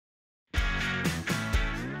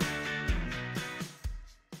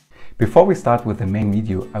Before we start with the main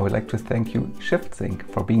video, I would like to thank you, ShiftSync,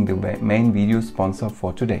 for being the main video sponsor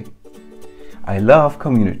for today. I love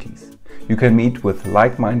communities. You can meet with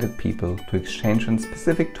like-minded people to exchange on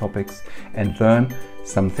specific topics and learn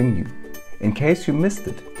something new. In case you missed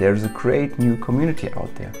it, there is a great new community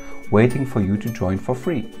out there waiting for you to join for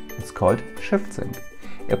free. It's called ShiftSync,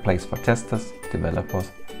 a place for testers, developers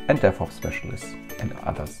and DevOps specialists and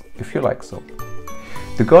others, if you like so.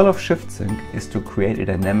 The goal of ShiftSync is to create a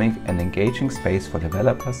dynamic and engaging space for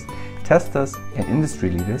developers, testers and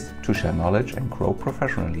industry leaders to share knowledge and grow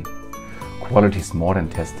professionally. Quality is more than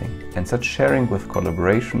testing, and such sharing with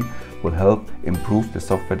collaboration will help improve the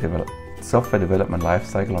software development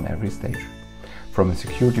lifecycle on every stage. From a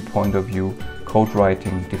security point of view, code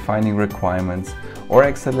writing, defining requirements, or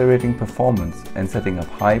accelerating performance and setting up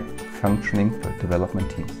high-functioning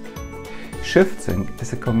development teams. ShiftSync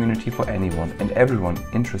is a community for anyone and everyone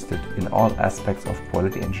interested in all aspects of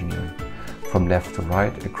quality engineering, from left to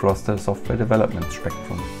right across the software development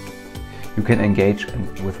spectrum. You can engage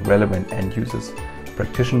with relevant end users,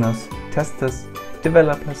 practitioners, testers,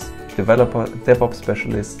 developers, DevOps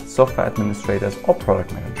specialists, software administrators or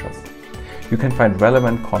product managers. You can find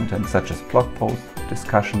relevant content such as blog posts,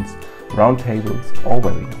 discussions, roundtables or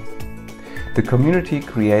webinars. The community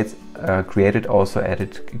created also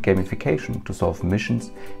added gamification to solve missions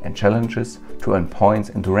and challenges, to earn points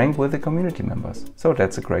and to rank with the community members. So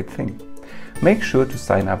that's a great thing. Make sure to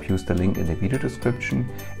sign up, use the link in the video description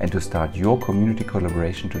and to start your community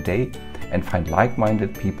collaboration today and find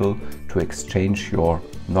like-minded people to exchange your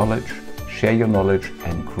knowledge, share your knowledge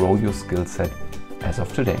and grow your skill set as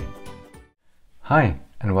of today. Hi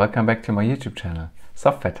and welcome back to my YouTube channel,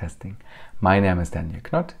 Software Testing. My name is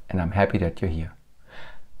Knott and I'm happy that you're here.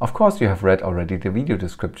 Of course you have read already the video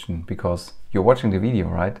description because you're watching the video,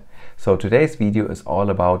 right? So today's video is all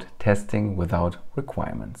about testing without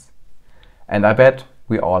requirements. And I bet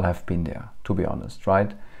we all have been there, to be honest,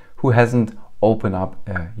 right? Who hasn't opened up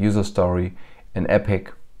a user story, an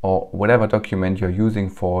epic or whatever document you're using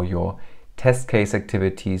for your test case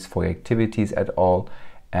activities, for your activities at all,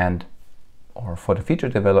 or for the feature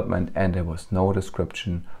development, and there was no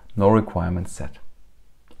description, no requirements set.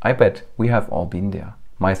 I bet we have all been there,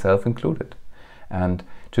 myself included. And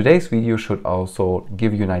today's video should also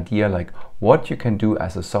give you an idea like what you can do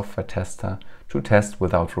as a software tester to test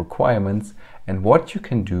without requirements and what you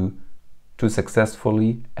can do to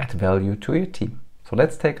successfully add value to your team. So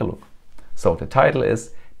let's take a look. So the title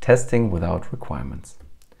is Testing Without Requirements.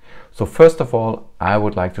 So first of all, I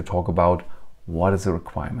would like to talk about what is a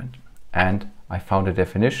requirement. And I found a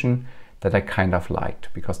definition that I kind of liked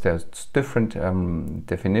because there's different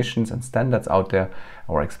definitions and standards out there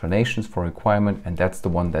or explanations for requirement, and that's the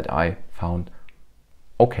one that I found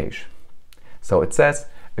okayish. So it says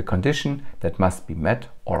a condition that must be met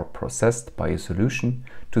or processed by a solution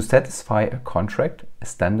to satisfy a contract, a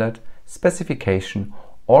standard, specification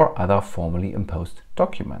or other formally imposed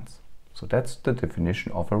documents. So that's the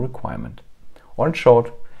definition of a requirement. Or in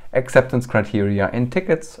short, acceptance criteria in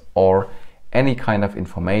tickets or any kind of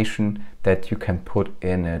information that you can put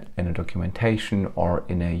in a documentation or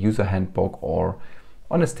in a user handbook or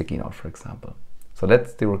on a sticky note, for example. So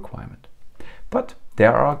that's the requirement. But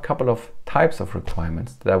there are a couple of types of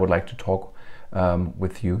requirements that I would like to talk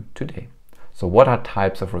with you today. So what are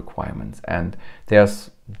types of requirements? And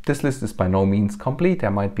this list is by no means complete.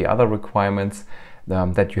 There might be other requirements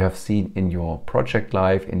that you have seen in your project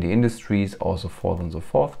life, in the industries, also forth and so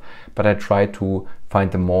forth. But I try to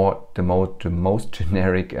find the most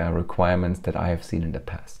generic requirements that I have seen in the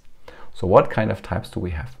past. So what kind of types do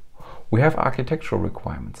we have? We have architectural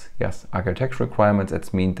requirements. Yes, architectural requirements,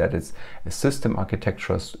 it means that it's a system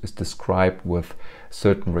architecture is described with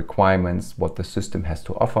certain requirements, what the system has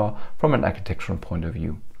to offer from an architectural point of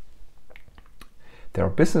view. There are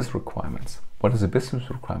business requirements. What is a business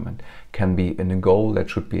requirement? Can be in a goal that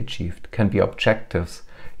should be achieved, can be objectives,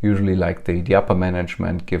 usually like the upper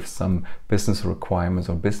management gives some business requirements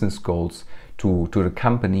or business goals to the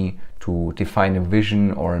company to define a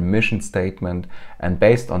vision or a mission statement, and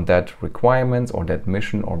based on that requirements or that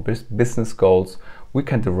mission or business goals, we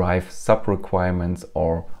can derive sub-requirements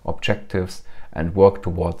or objectives and work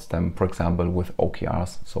towards them, for example with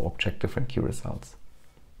OKRs, so objective and key results.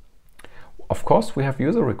 Of course, we have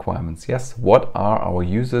user requirements. Yes, what are our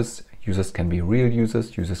users? Users can be real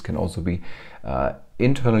users. Users can also be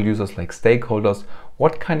internal users like stakeholders.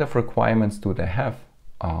 What kind of requirements do they have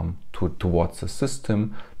towards the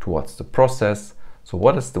system, towards the process? So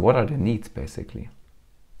what are their needs basically?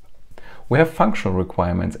 We have functional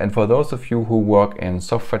requirements, and for those of you who work in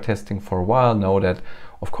software testing for a while know that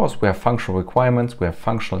Of course, we have functional requirements, we have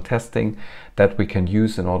functional testing that we can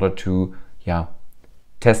use in order to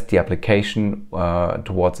test the application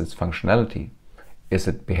towards its functionality. Is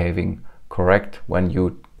it behaving correct when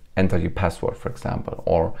you enter your password, for example,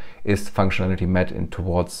 or is functionality met in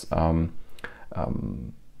towards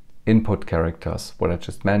input characters, what I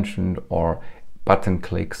just mentioned, or button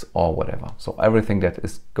clicks or whatever. So everything that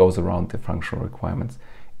goes around the functional requirements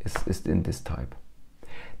is in this type.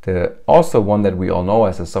 The also one that we all know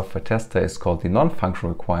as a software tester is called the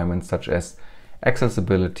non-functional requirements, such as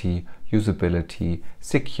accessibility, usability,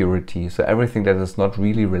 security. So everything that is not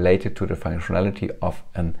really related to the functionality of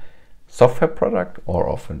a software product or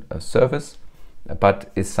of a service,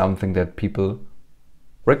 but is something that people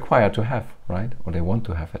require to have, right? Or they want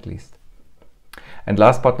to have at least. And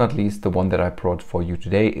last but not least, the one that I brought for you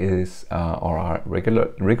today is our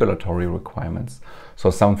regulatory requirements. So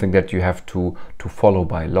something that you have to follow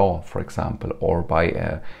by law, for example, or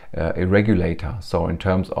by a regulator. So in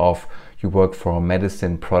terms of you work for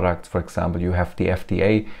medicine products, for example, you have the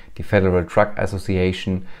FDA, the Federal Drug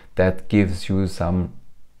Association, that gives you some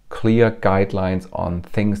clear guidelines on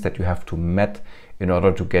things that you have to meet in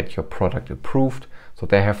order to get your product approved. So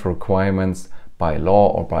they have requirements by law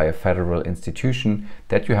or by a federal institution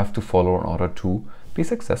that you have to follow in order to be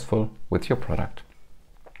successful with your product.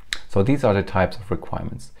 So these are the types of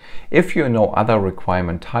requirements. If you know other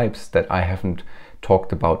requirement types that I haven't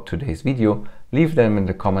talked about today's video, leave them in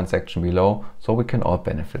the comment section below so we can all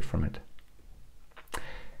benefit from it.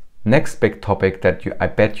 Next big topic that I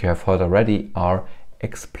bet you have heard already are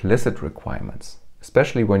explicit requirements.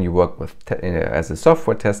 Especially when you work with as a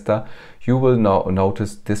software tester, you will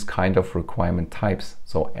notice this kind of requirement types.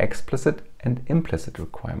 So explicit and implicit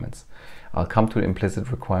requirements. I'll come to the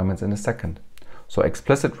implicit requirements in a second. So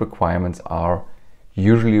explicit requirements are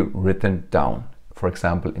usually written down. For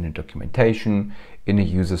example, in a documentation, in a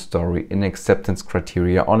user story, in acceptance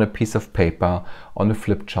criteria, on a piece of paper, on a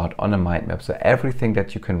flip chart, on a mind map. So everything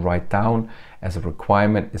that you can write down as a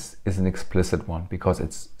requirement is an explicit one, because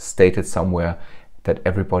it's stated somewhere that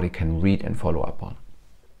everybody can read and follow up on.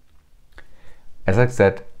 As I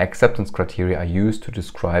said, acceptance criteria are used to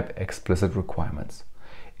describe explicit requirements.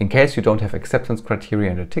 In case you don't have acceptance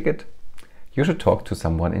criteria in a ticket, you should talk to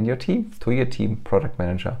someone in your team, product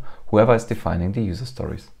manager, whoever is defining the user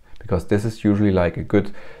stories. Because this is usually like a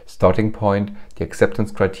good starting point, the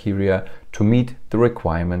acceptance criteria to meet the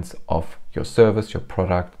requirements of your service, your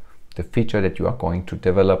product, the feature that you are going to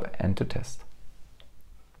develop and to test.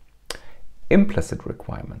 Implicit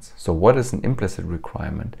requirements. So what is an implicit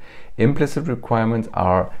requirement? Implicit requirements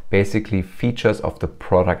are basically features of the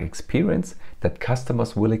product experience that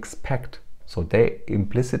customers will expect. So they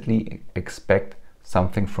implicitly expect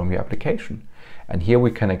something from your application. And here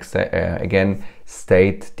we can again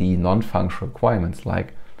state the non-functional requirements,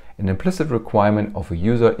 like an implicit requirement of a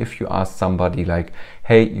user. If you ask somebody like,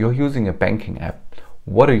 hey, you're using a banking app,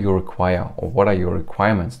 what do you require, or what are your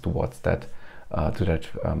requirements towards that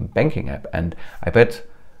banking app? And I bet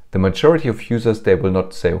the majority of users, they will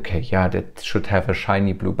not say, okay, yeah, that should have a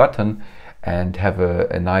shiny blue button and have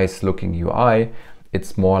a nice looking UI.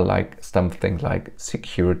 It's more like something like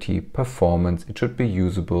security, performance, it should be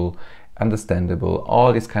usable, understandable.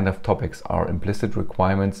 All these kind of topics are implicit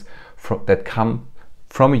requirements that come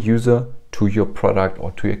from a user to your product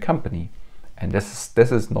or to your company. And this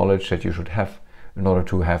is knowledge that you should have in order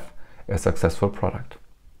to have a successful product.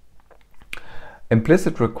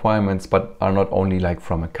 Implicit requirements but are not only like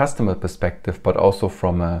from a customer perspective, but also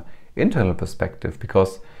from an internal perspective,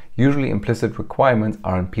 because usually implicit requirements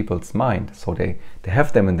are in people's mind. So they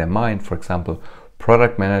have them in their mind. For example,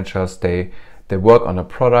 product managers, they work on a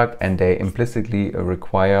product and they implicitly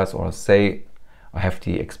requires or say, I have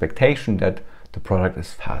the expectation that the product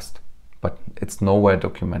is fast, but it's nowhere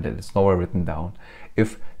documented, it's nowhere written down.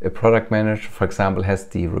 If a product manager, for example, has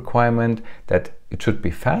the requirement that it should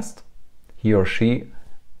be fast, he or she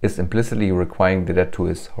is implicitly requiring that to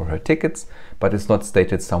his or her tickets, but it's not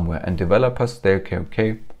stated somewhere. And developers, they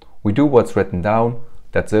okay, we do what's written down,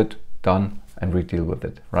 that's it, done, and we deal with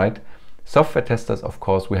it, right? Software testers, of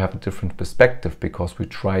course, we have a different perspective, because we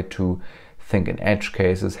try to think in edge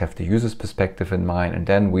cases, have the user's perspective in mind, and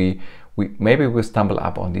then maybe we stumble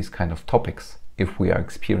up on these kind of topics if we are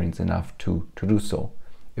experienced enough to do so.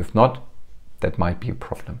 If not, that might be a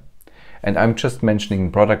problem. And I'm just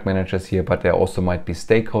mentioning product managers here, but there also might be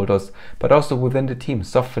stakeholders, but also within the team,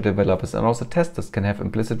 software developers and also testers can have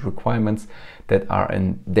implicit requirements that are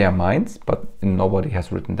in their minds, but nobody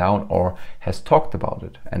has written down or has talked about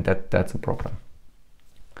it. And that's a problem.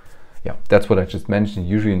 Yeah, that's what I just mentioned,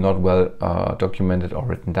 usually not well documented or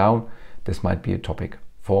written down. This might be a topic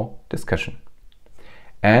for discussion.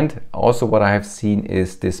 And also what I have seen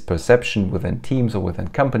is this perception within teams or within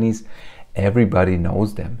companies, everybody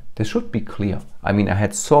knows them. This should be clear. I mean, I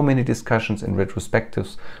had so many discussions in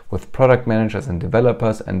retrospectives with product managers and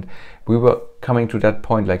developers, and we were coming to that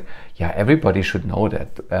point like, yeah, everybody should know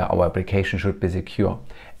that our application should be secure.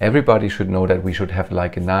 Everybody should know that we should have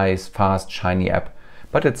like a nice, fast, shiny app,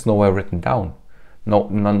 but it's nowhere written down. No,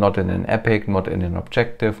 not in an epic, not in an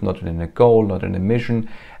objective, not in a goal, not in a mission.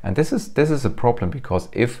 And this is a problem, because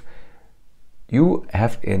if you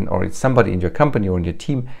have or it's somebody in your company or in your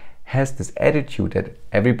team has this attitude that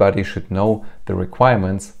everybody should know the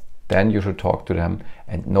requirements, then you should talk to them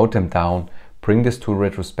and note them down, bring this to a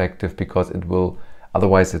retrospective, because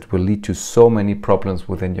otherwise it will lead to so many problems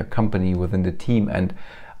within your company, within the team, and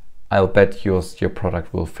I'll bet your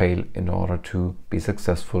product will fail in order to be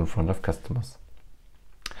successful in front of customers.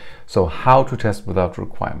 So how to test without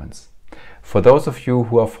requirements? For those of you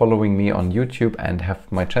who are following me on YouTube and have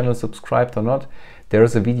my channel subscribed or not, there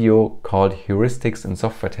is a video called Heuristics in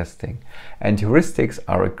Software Testing. And heuristics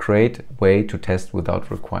are a great way to test without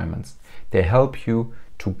requirements. They help you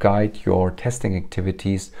to guide your testing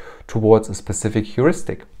activities towards a specific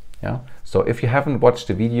heuristic. Yeah? So if you haven't watched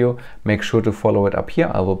the video, make sure to follow it up here.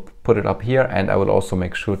 I will put it up here, and I will also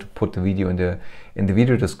make sure to put the video in the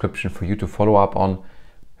video description for you to follow up on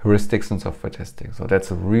heuristics in software testing. So that's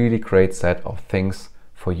a really great set of things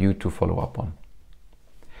for you to follow up on.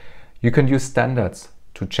 You can use standards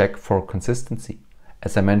to check for consistency.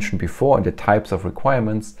 As I mentioned before, in the types of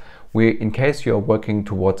requirements, in case you are working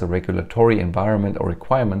towards a regulatory environment or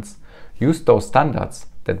requirements, use those standards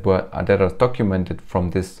that are documented from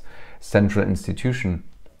this central institution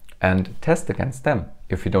and test against them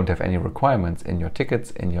if you don't have any requirements in your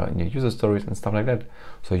tickets, in your user stories and stuff like that.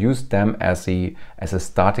 So use them as a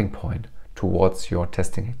starting point towards your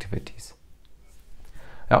testing activities.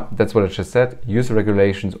 Yeah, that's what I just said. Use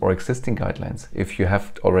regulations or existing guidelines. If you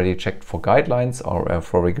have already checked for guidelines or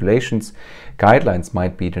for regulations, guidelines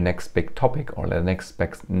might be the next big topic or the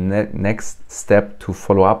next step to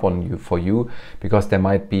follow up on for you, because there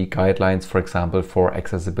might be guidelines, for example, for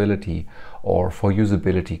accessibility or for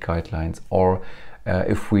usability guidelines, or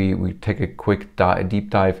if we take a quick deep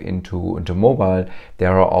dive into mobile,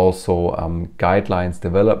 there are also guidelines,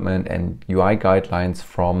 development and UI guidelines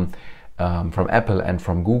from Apple and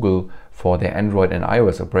from Google for their Android and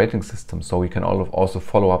iOS operating systems. So we can also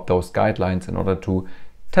follow up those guidelines in order to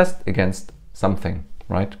test against something,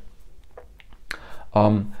 right?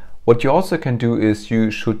 What you also can do is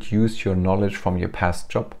you should use your knowledge from your past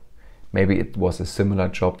job. Maybe it was a similar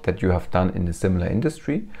job that you have done in a similar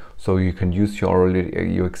industry. So you can use your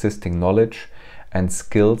existing knowledge and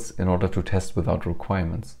skills in order to test without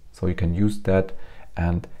requirements. So you can use that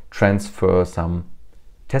and transfer some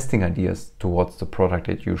testing ideas towards the product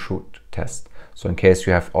that you should test. So in case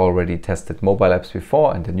you have already tested mobile apps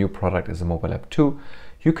before and the new product is a mobile app too,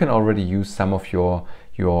 you can already use some of your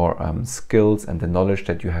skills and the knowledge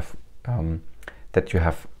that you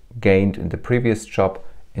have gained in the previous job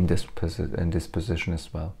in this position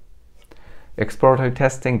as well. Exploratory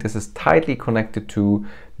testing, this is tightly connected to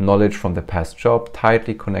knowledge from the past job,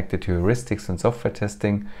 tightly connected to heuristics and software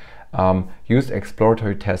testing. Use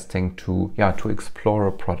exploratory testing to explore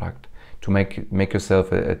a product, to make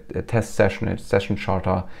yourself a test session, a session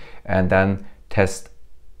charter, and then test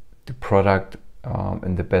the product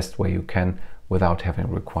in the best way you can without having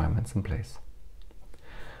requirements in place.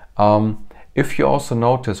 If you also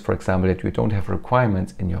notice, for example, that you don't have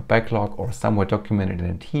requirements in your backlog or somewhere documented in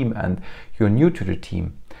a team and you're new to the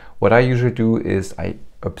team, what I usually do is I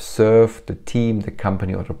observe the team, the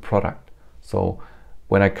company or the product. So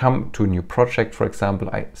when I come to a new project, for example,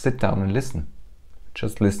 I sit down and listen.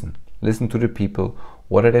 Just listen. Listen to the people.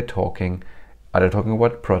 What are they talking? Are they talking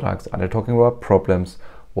about products? Are they talking about problems?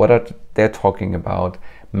 What are they talking about?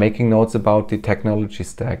 Making notes about the technology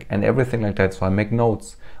stack and everything like that. So I make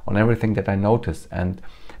notes on everything that I notice. And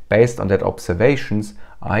based on that observations,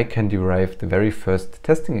 I can derive the very first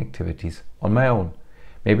testing activities on my own.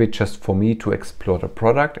 Maybe just for me to explore the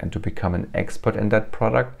product and to become an expert in that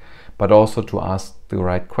product, but also to ask the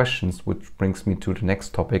right questions, which brings me to the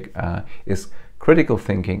next topic, is critical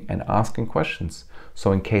thinking and asking questions.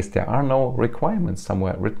 So in case there are no requirements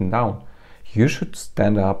somewhere written down, you should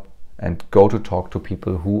stand up and go to talk to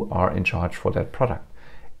people who are in charge for that product.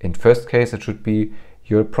 In first case, it should be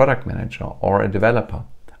your product manager or a developer.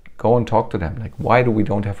 Go and talk to them. Like, why do we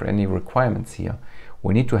don't have any requirements here?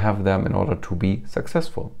 We need to have them in order to be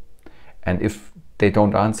successful. And if they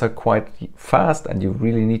don't answer quite fast and you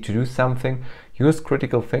really need to do something, use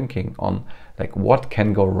critical thinking on like what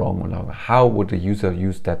can go wrong, or how would the user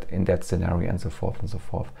use that in that scenario, and so forth and so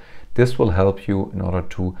forth. This will help you in order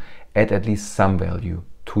to add at least some value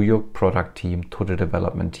to your product team, to the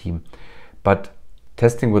development team. But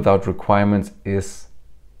testing without requirements is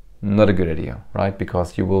not a good idea, right?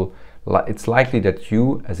 Because it's likely that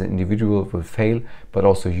you as an individual will fail, but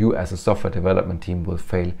also you as a software development team will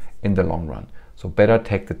fail in the long run. So better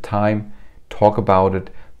take the time, talk about it,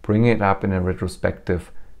 bring it up in a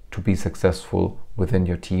retrospective to be successful within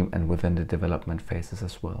your team and within the development phases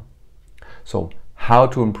as well. So how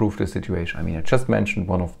to improve the situation? I mean, I just mentioned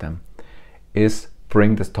one of them is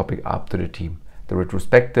bring this topic up to the team. The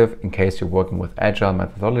retrospective, in case you're working with agile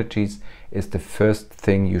methodologies, is the first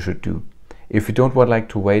thing you should do. If you don't like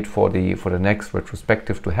to wait for the next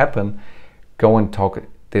retrospective to happen, go and talk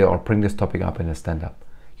there or bring this topic up in a stand-up.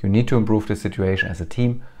 You need to improve the situation as a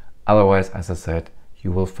team. Otherwise, as I said,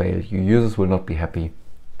 you will fail. Your users will not be happy.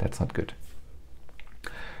 That's not good.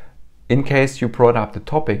 In case you brought up the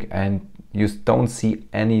topic and you don't see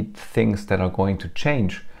any things that are going to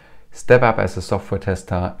change, step up as a software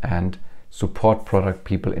tester and support product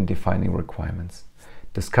people in defining requirements.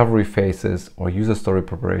 Discovery phases or user story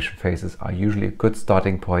preparation phases are usually a good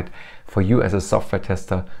starting point for you as a software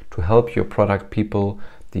tester to help your product people,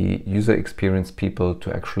 the user experience people,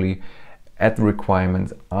 to actually add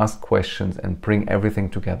requirements, ask questions, and bring everything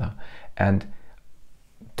together. And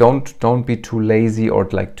don't be too lazy or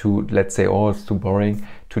let's say, oh, it's too boring,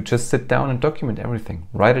 to just sit down and document everything.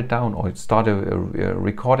 Write it down or start a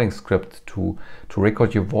recording script to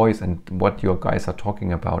record your voice and what your guys are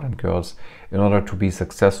talking about and girls in order to be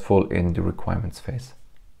successful in the requirements phase.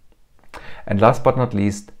 And last but not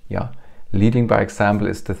least, leading by example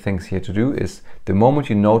is the things here to do is the moment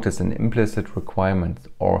you notice an implicit requirement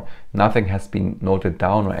or nothing has been noted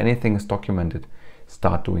down or anything is documented,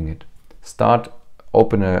 start doing it.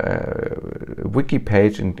 Open a wiki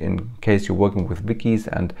page in case you're working with wikis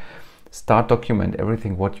and start document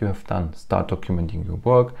everything what you have done. Start documenting your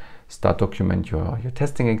work, start document your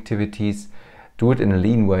testing activities, do it in a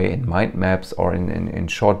lean way in mind maps or in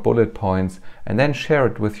short bullet points, and then share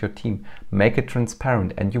it with your team. Make it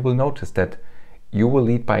transparent, and you will notice that you will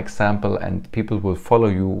lead by example and people will follow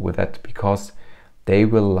you with that because they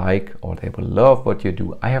will like or they will love what you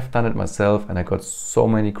do. I have done it myself and I got so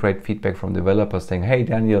many great feedback from developers saying, hey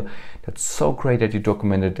Daniel, that's so great that you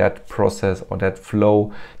documented that process or that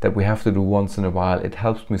flow that we have to do once in a while. It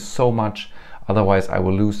helps me so much. Otherwise I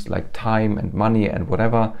will lose time and money and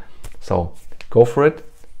whatever. So go for it,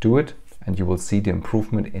 do it, and you will see the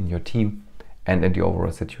improvement in your team and in the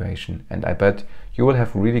overall situation. And I bet you will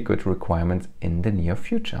have really good requirements in the near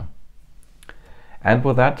future. And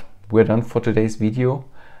with that, we're done for today's video.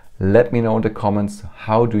 Let me know in the comments,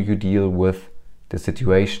 how do you deal with the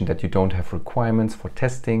situation that you don't have requirements for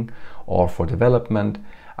testing or for development?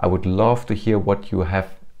 I would love to hear what you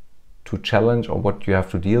have to challenge or what you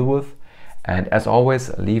have to deal with. And as always,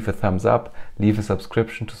 leave a thumbs up, leave a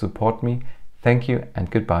subscription to support me. Thank you and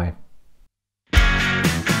goodbye.